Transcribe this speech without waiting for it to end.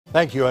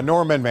Thank you. A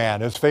Norman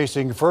man is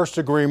facing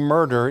first-degree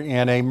murder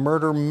in a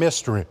murder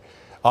mystery.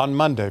 On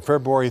Monday,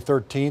 February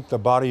 13th, the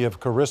body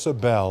of Carissa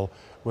Bell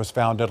was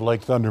found at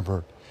Lake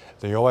Thunderbird.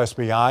 The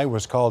OSBI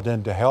was called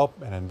in to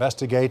help and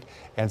investigate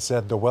and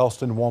said the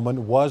Wellston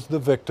woman was the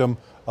victim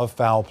of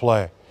foul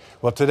play.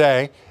 Well,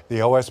 today, the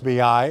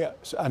OSBI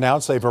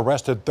announced they've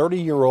arrested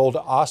 30-year-old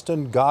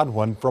Austin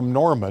Godwin from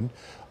Norman.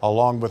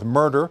 Along with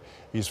murder,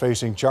 he's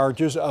facing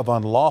charges of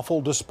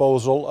unlawful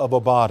disposal of a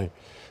body.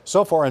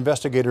 So far,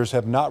 investigators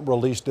have not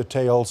released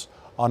details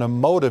on a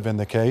motive in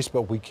the case,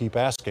 but we keep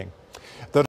asking.